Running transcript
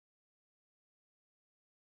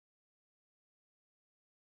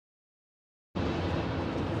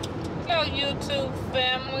Hello YouTube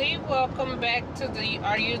family, welcome back to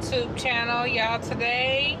our YouTube channel. Y'all,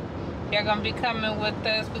 today y'all gonna be coming with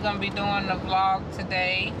us. We're gonna be doing a vlog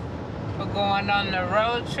today. We're going on the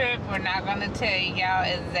road trip. We're not gonna tell y'all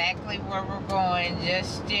exactly where we're going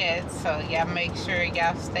just yet, so y'all make sure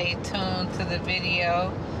y'all stay tuned to the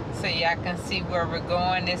video so y'all can see where we're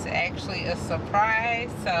going. It's actually a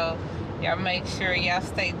surprise, so y'all make sure y'all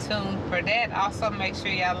stay tuned for that. Also make sure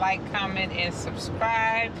y'all like, comment, and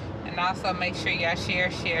subscribe. And also make sure y'all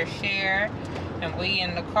share. And we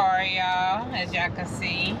in the car, y'all. As y'all can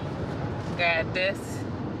see, got this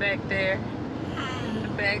back there in the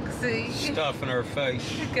back seat. Stuff in her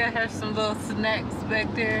face. Got her some little snacks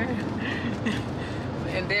back there.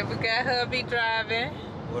 And then we got hubby driving.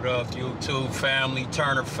 What up, YouTube family,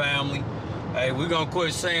 Turner family? Hey, we're gonna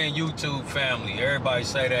quit saying YouTube family. Everybody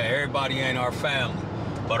say that. Everybody ain't our family.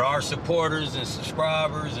 But our supporters and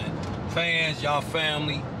subscribers and fans, y'all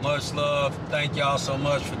family, much love. Thank y'all so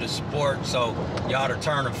much for the support. So y'all the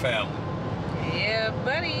Turner family. Yeah,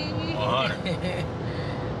 buddy. 100.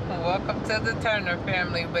 Welcome to the Turner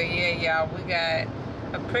family. But yeah, y'all, we got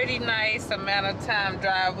a pretty nice amount of time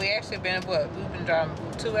drive. We actually been, what? We've been driving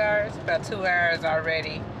 2 hours? About 2 hours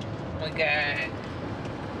already. We got,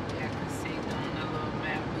 you can see on the little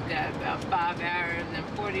map, we got about 5 hours and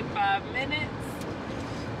 45 minutes.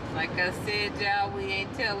 Like I said, y'all, we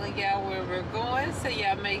ain't telling y'all where we're going, so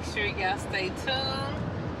y'all make sure y'all stay tuned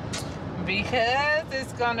because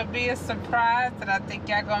it's gonna be a surprise that I think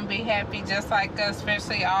y'all gonna be happy just like us,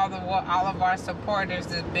 especially all of our supporters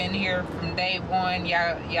that's been here from day one.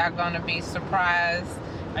 Y'all gonna be surprised,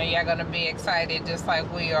 and y'all gonna be excited just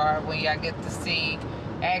like we are when y'all get to see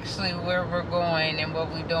actually where we're going and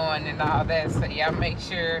what we're doing and all that. So y'all make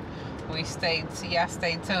sure y'all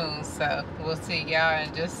stay tuned. So we'll see y'all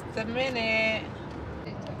in just a minute.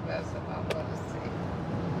 That's what I want to see.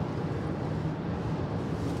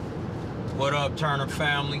 What up, Turner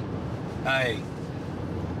family? Hey,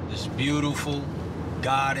 this beautiful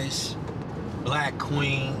goddess, black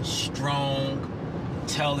queen, strong,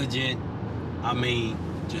 intelligent, I mean,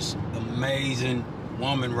 just amazing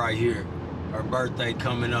woman right here. Her birthday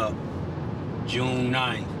coming up June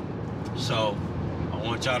 9th. So I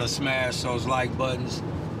want y'all to smash those like buttons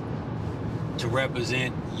to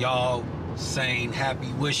represent y'all saying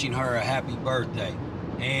happy, wishing her a happy birthday.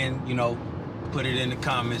 And, you know, put it in the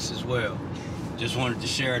comments as well. Just wanted to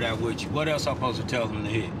share that with you. What else I'm supposed to tell them to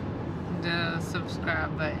hit? The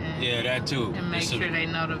subscribe button. Yeah, that too. And make sure they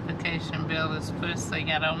notification bell is pushed so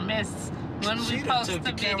y'all don't miss when we post the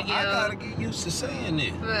video. I gotta get used to saying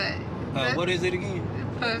this. But what is it again?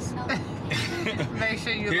 Make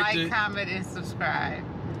sure you like, comment, and subscribe.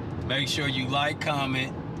 Make sure you like,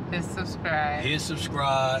 comment, and subscribe. Hit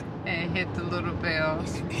subscribe. And hit the little bell.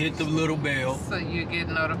 Hit the little bell. So you get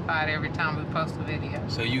notified every time we post a video.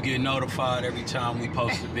 So you get notified every time we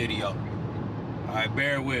post a video. All right,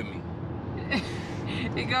 bear with me.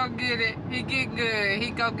 He gonna get it. He get good.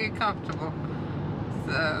 He gonna get comfortable.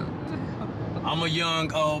 So I'm a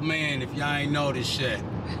young old man. If y'all ain't know this shit,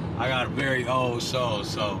 I got a very old soul.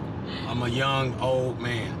 So I'm a young old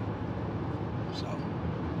man. So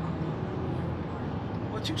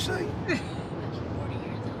what you say?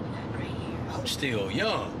 I'm still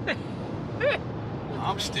young.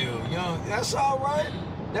 I'm still young. That's all right.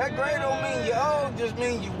 That gray don't mean you're old. Just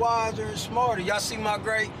mean you wiser and smarter. Y'all see my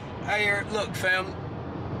gray hair? Look, family.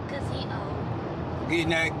 Cause he old.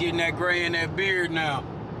 Getting that gray in that beard now.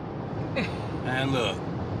 And look,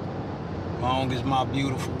 long as my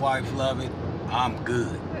beautiful wife love it, I'm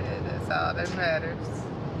good. Yeah, that's all that matters.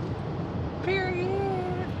 Period.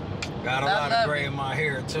 Got a lot of gray in my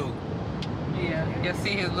hair too. Yeah, you'll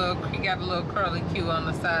see he got a little curly Q on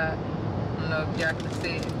the side. I don't know if y'all can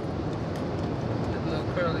see it. The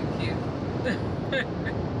little curly Q.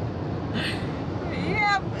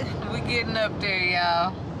 Yep, we getting up there,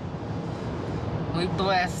 y'all. We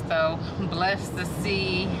blessed though. Blessed to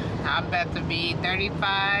see. I'm about to be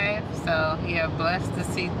 35, so yeah, blessed to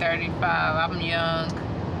see 35. I'm young.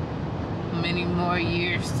 Many more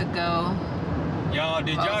years to go. Y'all,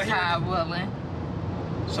 did y'all hear? God willing.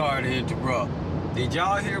 Sorry to interrupt. Did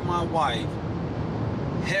y'all hear my wife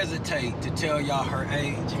hesitate to tell y'all her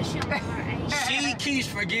age? She keeps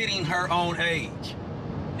forgetting her own age.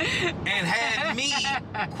 And had me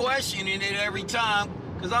questioning it every time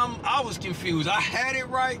because I was confused. I had it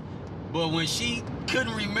right, but when she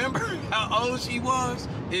couldn't remember how old she was,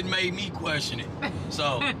 it made me question it.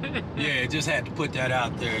 So yeah, just had to put that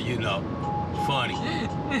out there, you know. Funny.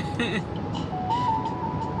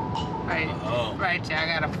 Right, y'all. I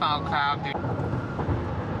got a phone call.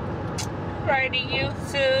 Alrighty,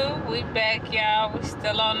 YouTube. We back, y'all. We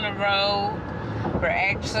still on the road. We're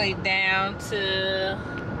actually down to,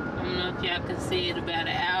 I don't know if y'all can see it, about an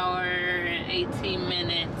hour and 18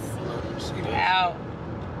 minutes out.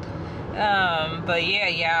 But yeah,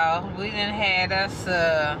 y'all, we done had us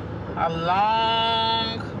a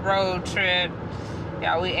long road trip.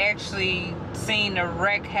 Y'all, we actually seen a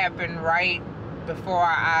wreck happen right before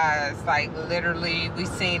our eyes. Like, literally, we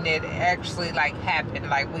seen it actually, like, happen.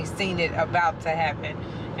 Like, we seen it about to happen.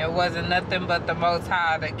 It wasn't nothing but the Most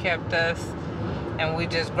High that kept us, and we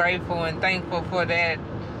just grateful and thankful for that.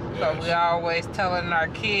 Yes. So we always telling our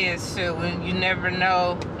kids, shit, when you never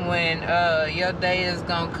know when your day is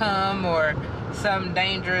gonna come or something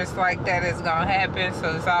dangerous like that is gonna happen.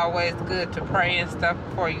 So it's always good to pray and stuff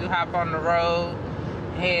before you hop on the road,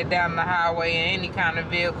 head down the highway in any kind of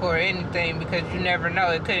vehicle or anything, because you never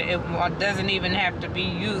know. It doesn't even have to be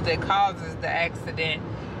you that causes the accident.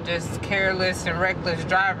 Just careless and reckless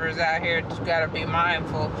drivers out here. You gotta be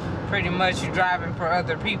mindful. Pretty much you're driving for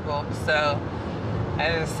other people. So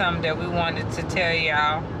that is something that we wanted to tell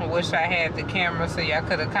y'all. I wish I had the camera so y'all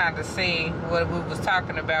could have kind of seen what we was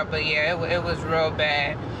talking about. But yeah, it was real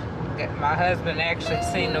bad. My husband actually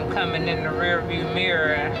seen them coming in the rear view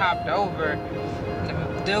mirror and hopped over.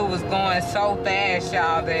 Dude was going so fast,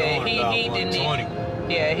 y'all, that he didn't even,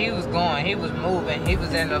 yeah, he was going, he was moving. He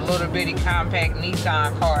was in a little bitty compact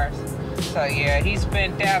Nissan cars. So yeah, he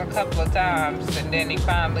spent out a couple of times and then he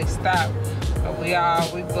finally stopped. But we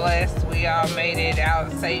blessed, we all made it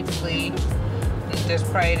out safely. And just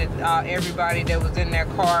pray that everybody that was in that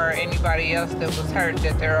car, anybody else that was hurt,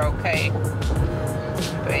 that they're okay.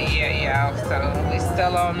 But yeah, y'all, so we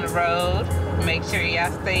still on the road. Make sure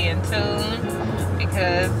y'all stay in tune,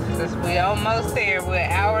 because we almost there. We're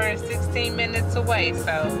an hour and 16 minutes away.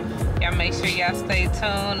 So y'all make sure y'all stay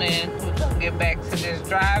tuned, and we're gonna get back to this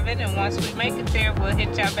driving. And once we make it there, we'll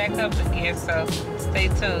hit y'all back up again. So stay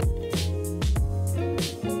tuned.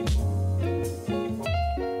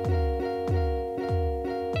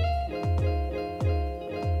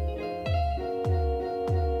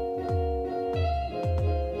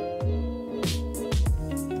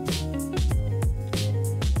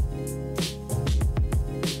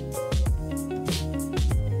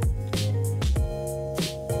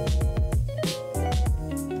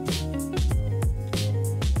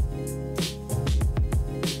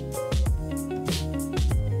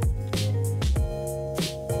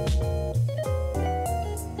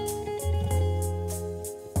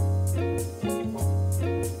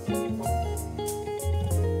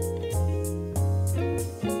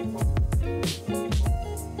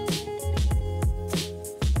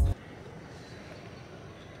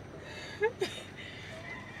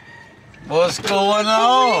 What's going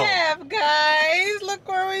on? What we have, guys? Look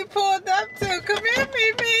where we pulled up to. Come here,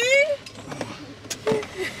 Mimi.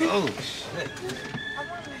 Oh, shit.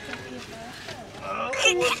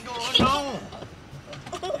 What's going on?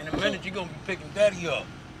 In a minute, you're going to be picking Daddy up.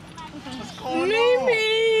 What's going Mimi. on?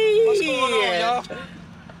 What's going on, y'all?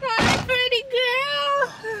 Hi, pretty girl.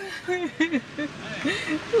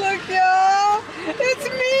 Look, y'all. It's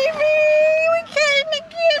Mimi. We came to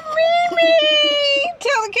get Mimi.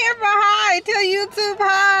 Tell the camera hi. Tell YouTube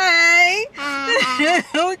hi.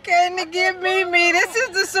 We came to get Mimi. This is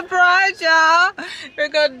the surprise, y'all. Here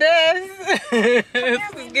go Des.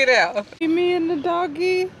 Let's get out. Mimi and the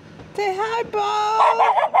doggy. Say hi,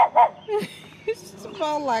 Bo. It's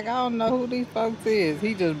about like, I don't know who these folks is.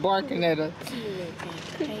 He just barking at us.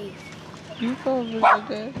 You over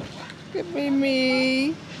there. Look at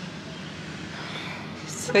Mimi.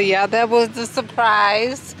 So yeah, that was the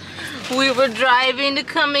surprise. We were driving to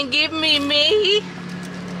come and get Mimi.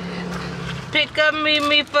 Pick up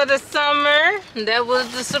Mimi for the summer. That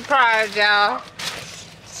was the surprise, y'all.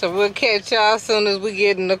 So we'll catch y'all as soon as we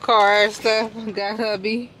get in the car and stuff. Got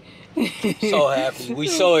hubby. So happy. We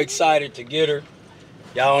so excited to get her.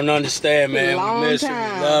 Y'all don't understand, man. We miss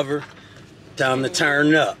her. We love her. Time to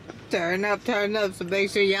turn up. Turn up. So make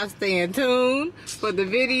sure y'all stay in tune for the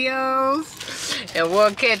videos. And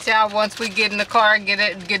we'll catch y'all once we get in the car and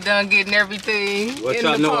get done getting everything. What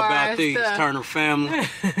y'all know about these Turner family?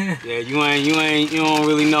 Yeah, you don't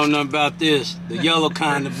really know nothing about this. The yellow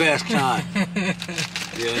kind, the best kind.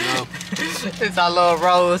 You know? It's our little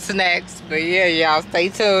roll of snacks. But yeah, y'all stay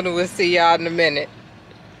tuned and we'll see y'all in a minute.